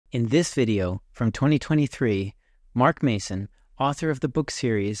In this video from 2023, Mark Mason, author of the book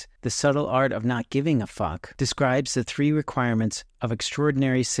series, The Subtle Art of Not Giving a Fuck, describes the 3 requirements of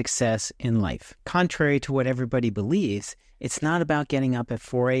extraordinary success in life. Contrary to what everybody believes, it's not about getting up at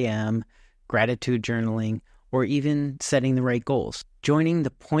 4 a.m., gratitude journaling, or even setting the right goals. Joining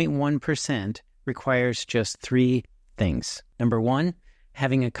the 0.1% requires just 3 things. Number 1,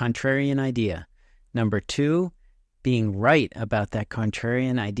 having a contrarian idea. Number 2, being right about that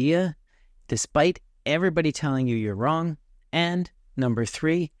contrarian idea, despite everybody telling you you're wrong. And number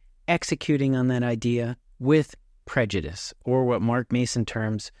 3, executing on that idea with prejudice, or what Mark Mason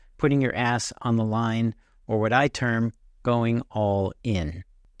terms putting your ass on the line, or what I term going all in.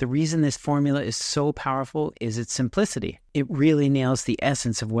 The reason this formula is so powerful is its simplicity. It really nails the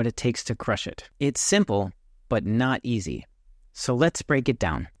essence of what it takes to crush it. It's simple, but not easy. So let's break it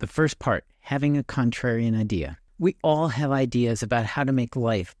down. The first part, having a contrarian idea. We all have ideas about how to make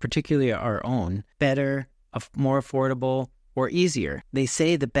life, particularly our own, better, more affordable, or easier. They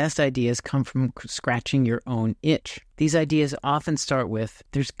say the best ideas come from scratching your own itch. These ideas often start with,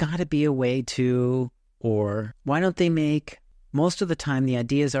 there's got to be a way to, or why don't they make? Most of the time, the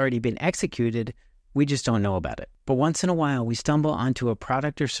idea has already been executed. We just don't know about it. But once in a while, we stumble onto a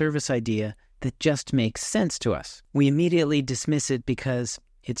product or service idea that just makes sense to us. We immediately dismiss it because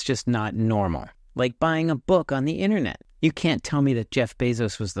it's just not normal. Like buying a book on the internet. You can't tell me that Jeff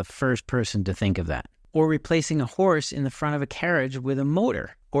Bezos was the first person to think of that. Or replacing a horse in the front of a carriage with a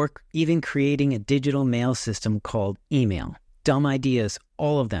motor. Or even creating a digital mail system called email. Dumb ideas,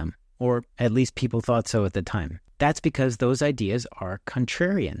 all of them. Or at least people thought so at the time. That's because those ideas are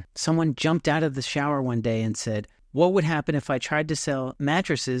contrarian. Someone jumped out of the shower one day and said, what would happen if I tried to sell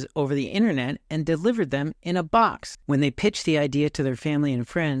mattresses over the internet and delivered them in a box? When they pitched the idea to their family and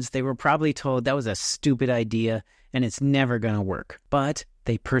friends, they were probably told that was a stupid idea and it's never going to work. But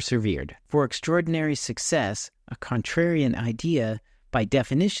they persevered. For extraordinary success, a contrarian idea, by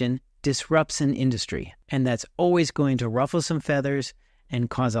definition, disrupts an industry. And that's always going to ruffle some feathers and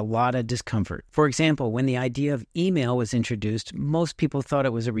cause a lot of discomfort. For example, when the idea of email was introduced, most people thought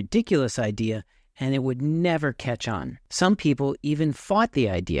it was a ridiculous idea and it would never catch on. Some people even fought the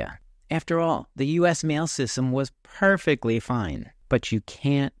idea. After all, the U.S. mail system was perfectly fine. But you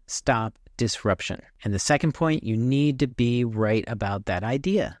can't stop disruption. And the second point, you need to be right about that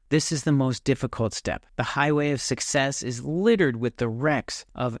idea. This is the most difficult step. The highway of success is littered with the wrecks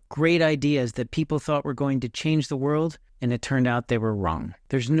of great ideas that people thought were going to change the world, and it turned out they were wrong.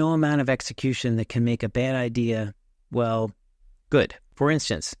 There's no amount of execution that can make a bad idea, well, good. For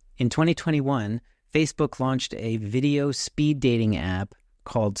instance, in 2021, Facebook launched a video speed dating app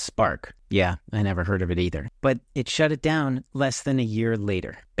called Spark. Yeah, I never heard of it either. But it shut it down less than a year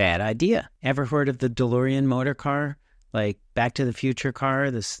later. Bad idea. Ever heard of the DeLorean motor car? Like Back to the Future car,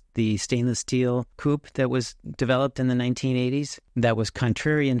 the stainless steel coupe that was developed in the 1980s? That was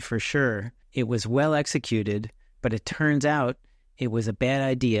contrarian for sure. It was well executed, but it turns out it was a bad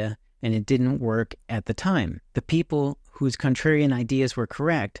idea and it didn't work at the time. The people whose contrarian ideas were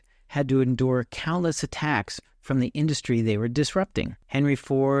correct had to endure countless attacks from the industry they were disrupting. Henry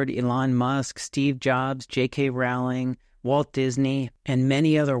Ford, Elon Musk, Steve Jobs, J.K. Rowling, Walt Disney, and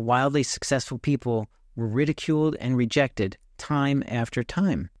many other wildly successful people were ridiculed and rejected time after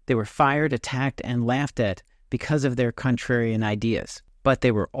time. They were fired, attacked, and laughed at because of their contrarian ideas. But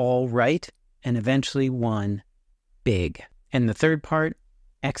they were all right and eventually won big. And the third part,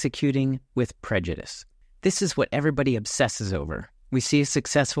 executing with prejudice. This is what everybody obsesses over. We see a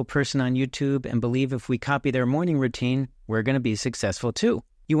successful person on YouTube and believe if we copy their morning routine, we're going to be successful too.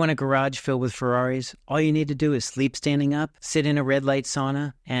 You want a garage filled with Ferraris? All you need to do is sleep standing up, sit in a red light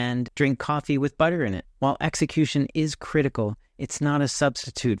sauna, and drink coffee with butter in it. While execution is critical, it's not a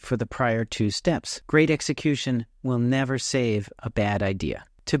substitute for the prior 2 steps. Great execution will never save a bad idea.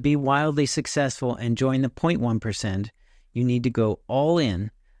 To be wildly successful and join the 0.1%, you need to go all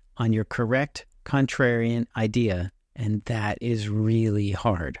in on your correct contrarian idea. And that is really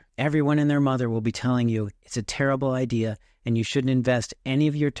hard. Everyone and their mother will be telling you it's a terrible idea and you shouldn't invest any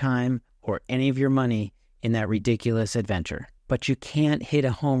of your time or any of your money in that ridiculous adventure. But you can't hit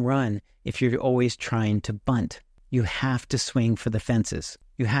a home run if you're always trying to bunt. You have to swing for the fences.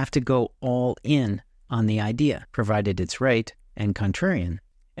 You have to go all in on the idea, provided it's right and contrarian.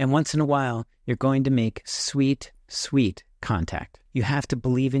 And once in a while, you're going to make sweet, sweet contact. You have to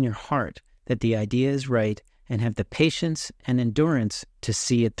believe in your heart that the idea is right and have the patience and endurance to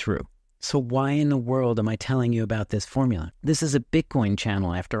see it through. So why in the world am I telling you about this formula? This is a Bitcoin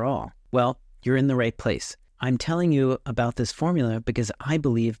channel after all. Well, you're in the right place. I'm telling you about this formula because I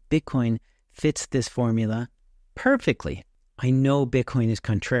believe Bitcoin fits this formula perfectly. I know Bitcoin is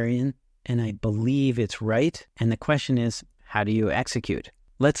contrarian, and I believe it's right. And the question is, how do you execute?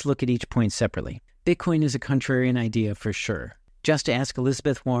 Let's look at each point separately. Bitcoin is a contrarian idea for sure. Just ask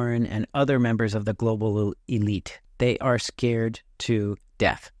Elizabeth Warren and other members of the global elite. They are scared to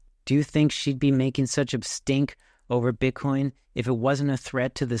death. Do you think she'd be making such a stink over Bitcoin if it wasn't a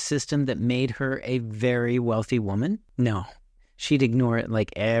threat to the system that made her a very wealthy woman? No. She'd ignore it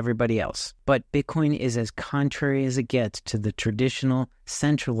like everybody else. But Bitcoin is as contrary as it gets to the traditional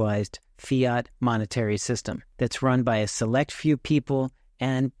centralized fiat monetary system that's run by a select few people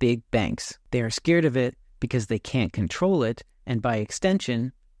and big banks. They are scared of it because they can't control it, and by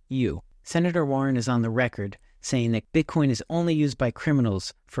extension, you. Senator Warren is on the record saying that Bitcoin is only used by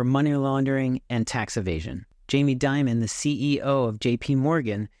criminals for money laundering and tax evasion. Jamie Dimon, the CEO of JP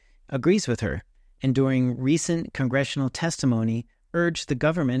Morgan, agrees with her, and during recent congressional testimony urged the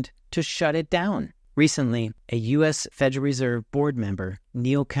government to shut it down. Recently, a U.S. Federal Reserve board member,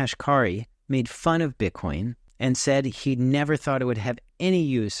 Neil Kashkari, made fun of Bitcoin and said he never thought it would have any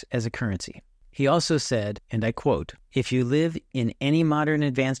use as a currency. He also said, and I quote, "If you live in any modern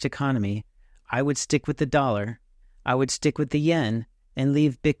advanced economy, I would stick with the dollar, I would stick with the yen, and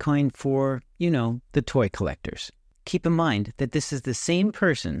leave Bitcoin for, the toy collectors." Keep in mind that this is the same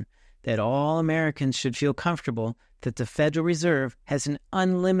person that all Americans should feel comfortable that the Federal Reserve has an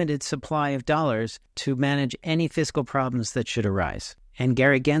unlimited supply of dollars to manage any fiscal problems that should arise. And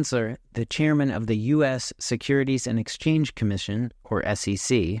Gary Gensler, the chairman of the U.S. Securities and Exchange Commission, or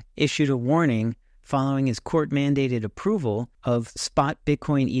SEC, issued a warning following his court-mandated approval of spot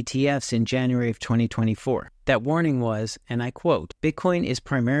Bitcoin ETFs in January of 2024. That warning was, and I quote, "Bitcoin is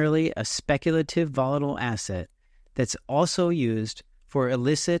primarily a speculative volatile asset that's also used for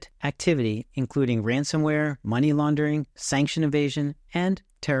illicit activity, including ransomware, money laundering, sanction evasion, and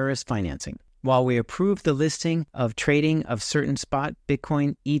terrorist financing. While we approve the listing of trading of certain spot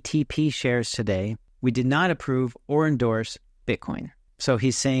Bitcoin ETP shares today, we did not approve or endorse Bitcoin." So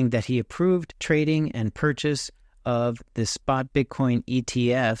he's saying that he approved trading and purchase of the spot Bitcoin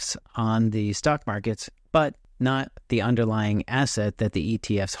ETFs on the stock markets, but not the underlying asset that the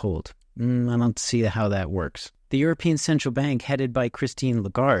ETFs hold. I don't see how that works. The European Central Bank, headed by Christine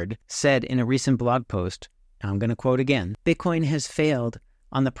Lagarde, said in a recent blog post, I'm going to quote again, "Bitcoin has failed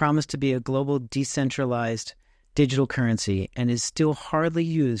on the promise to be a global decentralized digital currency and is still hardly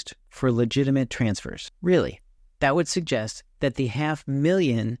used for legitimate transfers." Really? That would suggest that the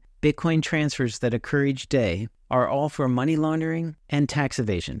 500,000 Bitcoin transfers that occur each day are all for money laundering and tax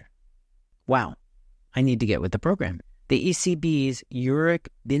evasion. Wow, I need to get with the program. The ECB's Ulrich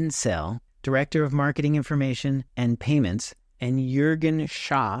Binsel, Director of Marketing Information and Payments, and Jürgen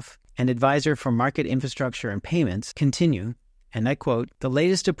Schaaf, an advisor for market infrastructure and payments, continue, and I quote, "The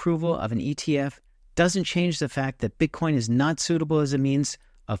latest approval of an ETF doesn't change the fact that Bitcoin is not suitable as a means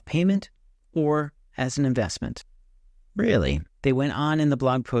of payment or as an investment." Really? They went on in the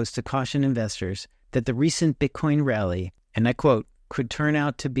blog post to caution investors that the recent Bitcoin rally, and I quote, "could turn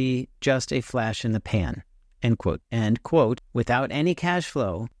out to be just a flash in the pan," end quote. And quote, "Without any cash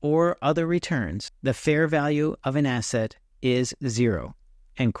flow or other returns, the fair value of an asset is zero,"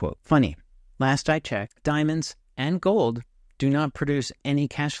 end quote. Funny. Last I checked, diamonds and gold do not produce any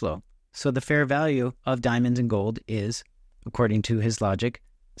cash flow. So the fair value of diamonds and gold is, according to his logic,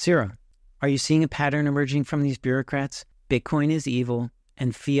 zero. Are you seeing a pattern emerging from these bureaucrats? Bitcoin is evil,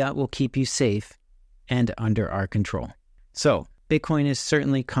 and fiat will keep you safe and under our control. So, Bitcoin is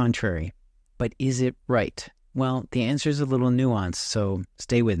certainly contrary, but is it right? Well, the answer is a little nuanced, so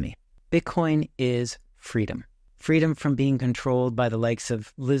stay with me. Bitcoin is freedom. Freedom from being controlled by the likes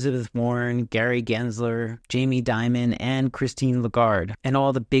of Elizabeth Warren, Gary Gensler, Jamie Dimon, and Christine Lagarde, and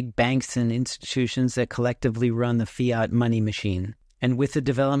all the big banks and institutions that collectively run the fiat money machine. And with the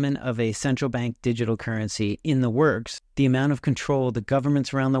development of a central bank digital currency in the works, the amount of control the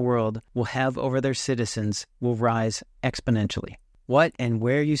governments around the world will have over their citizens will rise exponentially. What and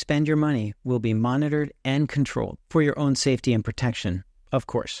where you spend your money will be monitored and controlled for your own safety and protection, of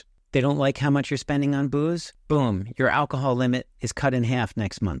course. They don't like how much you're spending on booze? Boom, your alcohol limit is cut in half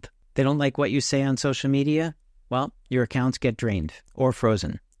next month. They don't like what you say on social media? Well, your accounts get drained or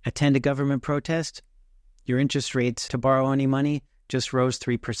frozen. Attend a government protest? Your interest rates to borrow any money just rose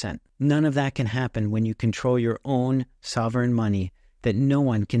 3%. None of that can happen when you control your own sovereign money that no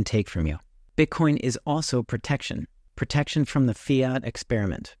one can take from you. Bitcoin is also protection from the fiat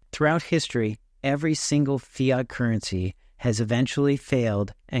experiment. Throughout history, every single fiat currency has eventually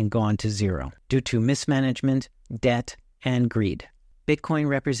failed and gone to zero due to mismanagement, debt, and greed. Bitcoin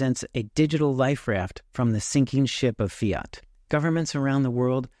represents a digital life raft from the sinking ship of fiat. Governments around the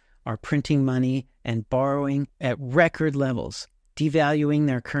world are printing money and borrowing at record levels, devaluing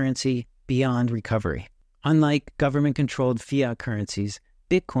their currency beyond recovery. Unlike government-controlled fiat currencies,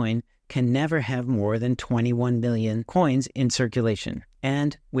 Bitcoin can never have more than 21 million coins in circulation.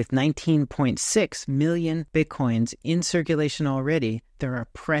 And with 19.6 million Bitcoins in circulation already, there are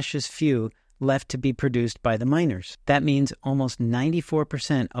precious few left to be produced by the miners. That means almost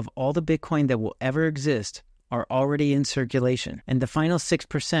 94% of all the Bitcoin that will ever exist are already in circulation, and the final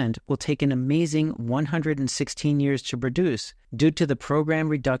 6% will take an amazing 116 years to produce due to the program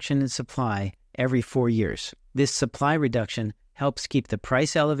reduction in supply every 4 years. This supply reduction helps keep the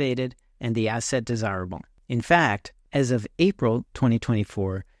price elevated and the asset desirable. In fact, as of April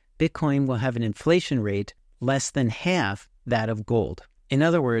 2024, Bitcoin will have an inflation rate less than half that of gold. In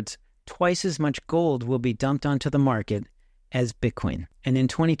other words, twice as much gold will be dumped onto the market as Bitcoin. And in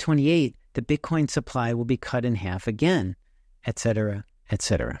 2028, the Bitcoin supply will be cut in half again, etc.,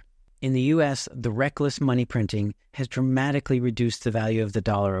 etc. In the US, the reckless money printing has dramatically reduced the value of the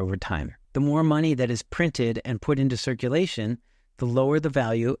dollar over time. The more money that is printed and put into circulation, the lower the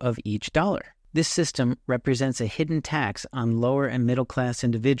value of each dollar. This system represents a hidden tax on lower and middle class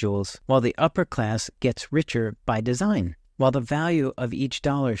individuals, while the upper class gets richer by design. While the value of each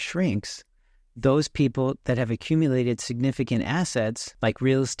dollar shrinks, those people that have accumulated significant assets, like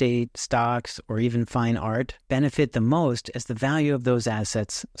real estate, stocks, or even fine art, benefit the most as the value of those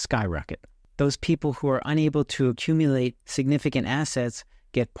assets skyrocket. Those people who are unable to accumulate significant assets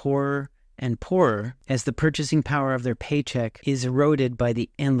get poorer and poorer as the purchasing power of their paycheck is eroded by the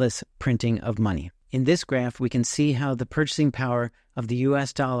endless printing of money. In this graph, we can see how the purchasing power of the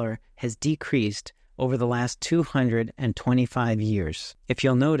US dollar has decreased over the last 225 years. If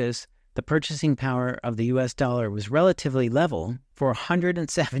you'll notice, the purchasing power of the US dollar was relatively level for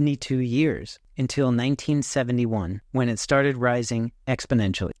 172 years until 1971, when it started rising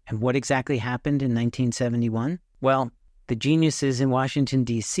exponentially. And what exactly happened in 1971? Well, the geniuses in Washington,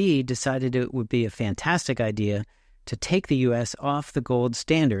 D.C. decided it would be a fantastic idea to take the U.S. off the gold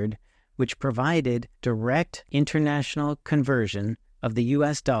standard, which provided direct international conversion of the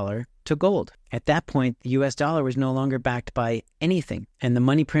U.S. dollar to gold. At that point, the U.S. dollar was no longer backed by anything, and the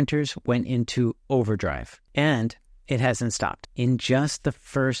money printers went into overdrive. And it hasn't stopped. In just the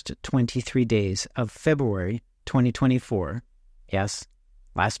first 23 days of February 2024, yes,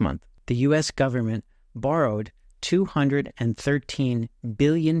 last month, the U.S. government borrowed $213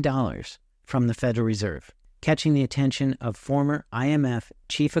 billion from the Federal Reserve, catching the attention of former IMF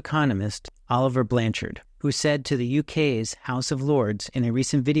chief economist Oliver Blanchard, who said to the UK's House of Lords in a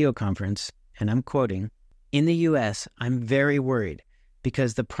recent video conference, and I'm quoting, "In the US, I'm very worried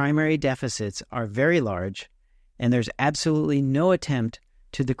because the primary deficits are very large and there's absolutely no attempt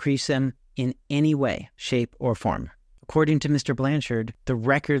to decrease them in any way, shape, or form." According to Mr. Blanchard, the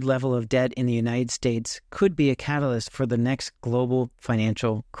record level of debt in the United States could be a catalyst for the next global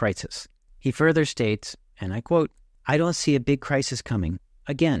financial crisis. He further states, and I quote, "I don't see a big crisis coming,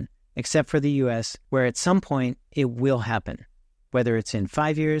 again, except for the U.S., where at some point it will happen. Whether it's in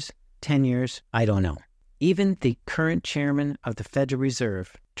 5 years, 10 years, I don't know." Even the current chairman of the Federal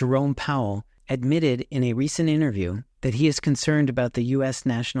Reserve, Jerome Powell, admitted in a recent interview that he is concerned about the U.S.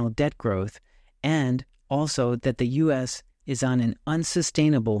 national debt growth and also that the U.S. is on an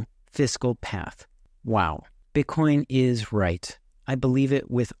unsustainable fiscal path. Wow. Bitcoin is right. I believe it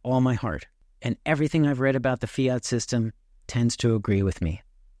with all my heart. And everything I've read about the fiat system tends to agree with me.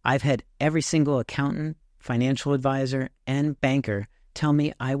 I've had every single accountant, financial advisor, and banker tell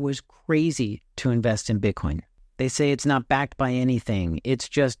me I was crazy to invest in Bitcoin. They say it's not backed by anything. It's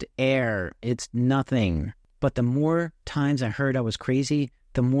just air. It's nothing. But the more times I heard I was crazy,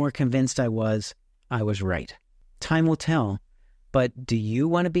 the more convinced I was right. Time will tell, but do you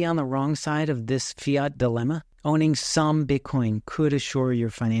want to be on the wrong side of this fiat dilemma? Owning some Bitcoin could assure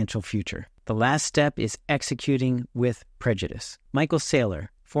your financial future. The last step is executing with prejudice. Michael Saylor,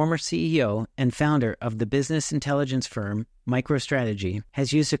 former CEO and founder of the business intelligence firm MicroStrategy,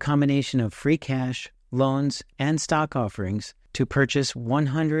 has used a combination of free cash, loans, and stock offerings to purchase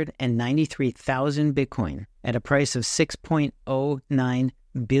 193,000 Bitcoin at a price of $6.09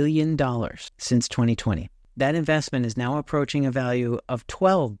 billion since 2020. That investment is now approaching a value of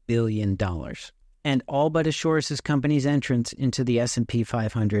 $12 billion and all but assures his company's entrance into the S&P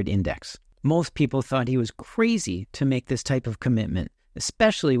 500 index. Most people thought he was crazy to make this type of commitment,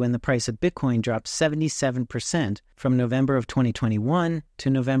 especially when the price of Bitcoin dropped 77% from November of 2021 to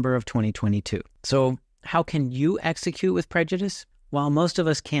November of 2022. So how can you execute with prejudice? While most of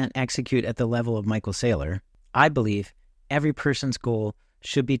us can't execute at the level of Michael Saylor, I believe every person's goal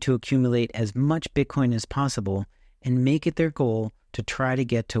should be to accumulate as much Bitcoin as possible and make it their goal to try to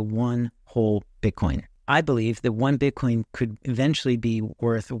get to one whole Bitcoin. I believe that one Bitcoin could eventually be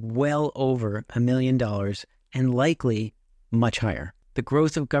worth well over $1 million and likely much higher. The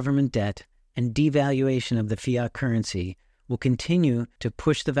growth of government debt and devaluation of the fiat currency will continue to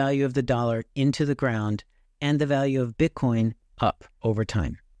push the value of the dollar into the ground and the value of Bitcoin up over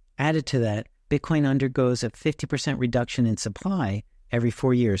time. Added to that, Bitcoin undergoes a 50% reduction in supply every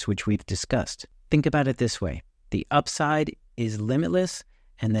 4 years, which we've discussed. Think about it this way. The upside is limitless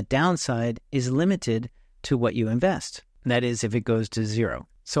and the downside is limited to what you invest. That is, if it goes to zero.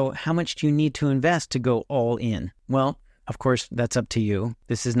 So how much do you need to invest to go all in? Well, of course, that's up to you.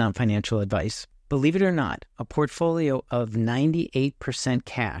 This is not financial advice. Believe it or not, a portfolio of 98%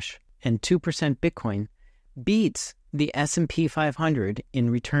 cash and 2% Bitcoin beats the S&P 500 in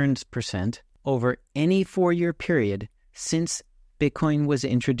returns percent over any 4-year period since Bitcoin was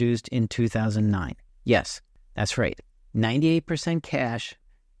introduced in 2009. Yes, that's right. 98% cash,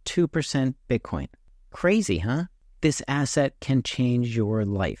 2% Bitcoin. Crazy, huh? This asset can change your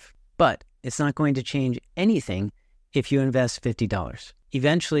life, but it's not going to change anything if you invest $50.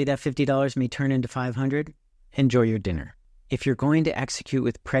 Eventually, that $50 may turn into $500. Enjoy your dinner. If you're going to execute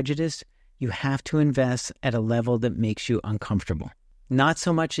with prejudice, you have to invest at a level that makes you uncomfortable. Not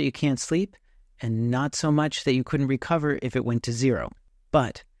so much that you can't sleep, and not so much that you couldn't recover if it went to zero,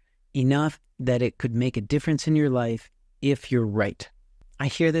 but enough that it could make a difference in your life if you're right. I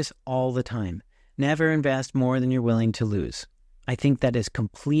hear this all the time. Never invest more than you're willing to lose. I think that is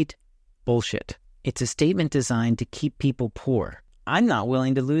complete bullshit. It's a statement designed to keep people poor. I'm not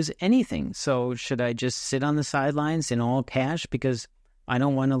willing to lose anything, so should I just sit on the sidelines in all cash because I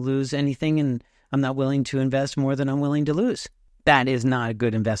don't want to lose anything and I'm not willing to invest more than I'm willing to lose? That is not a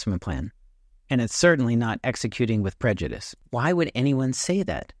good investment plan. And it's certainly not executing with prejudice. Why would anyone say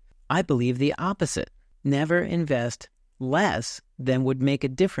that? I believe the opposite. Never invest less than would make a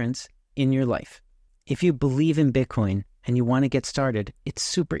difference in your life. If you believe in Bitcoin and you want to get started, it's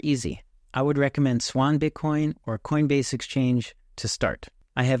super easy. I would recommend Swan Bitcoin or Coinbase Exchange to start.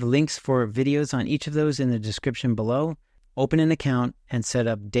 I have links for videos on each of those in the description below. Open an account and set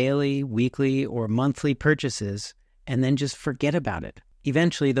up daily, weekly, or monthly purchases, and then just forget about it.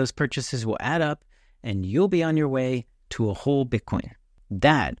 Eventually, those purchases will add up, and you'll be on your way to a whole Bitcoin.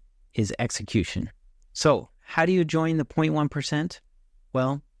 That is execution. So, how do you join the 0.1%?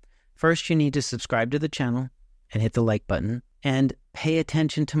 Well, first you need to subscribe to the channel and hit the like button, and pay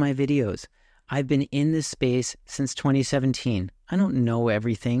attention to my videos. I've been in this space since 2017. I don't know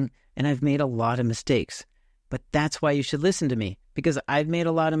everything, and I've made a lot of mistakes. But that's why you should listen to me, because I've made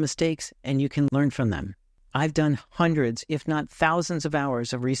a lot of mistakes, and you can learn from them. I've done hundreds, if not thousands of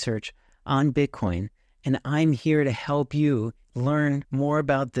hours of research on Bitcoin, and I'm here to help you learn more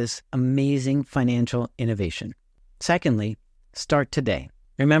about this amazing financial innovation. Secondly, start today.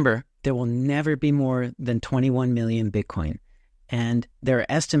 Remember, there will never be more than 21 million Bitcoin, and there are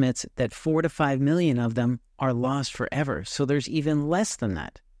estimates that 4 to 5 million of them are lost forever, so there's even less than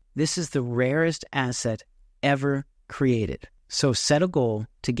that. This is the rarest asset ever created. So set a goal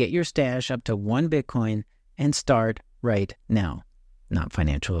to get your stash up to 1 Bitcoin and start right now. Not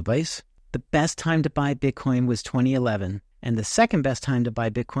financial advice. The best time to buy Bitcoin was 2011, and the second best time to buy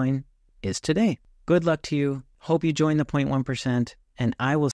Bitcoin is today. Good luck to you. Hope you join the 0.1%, and I will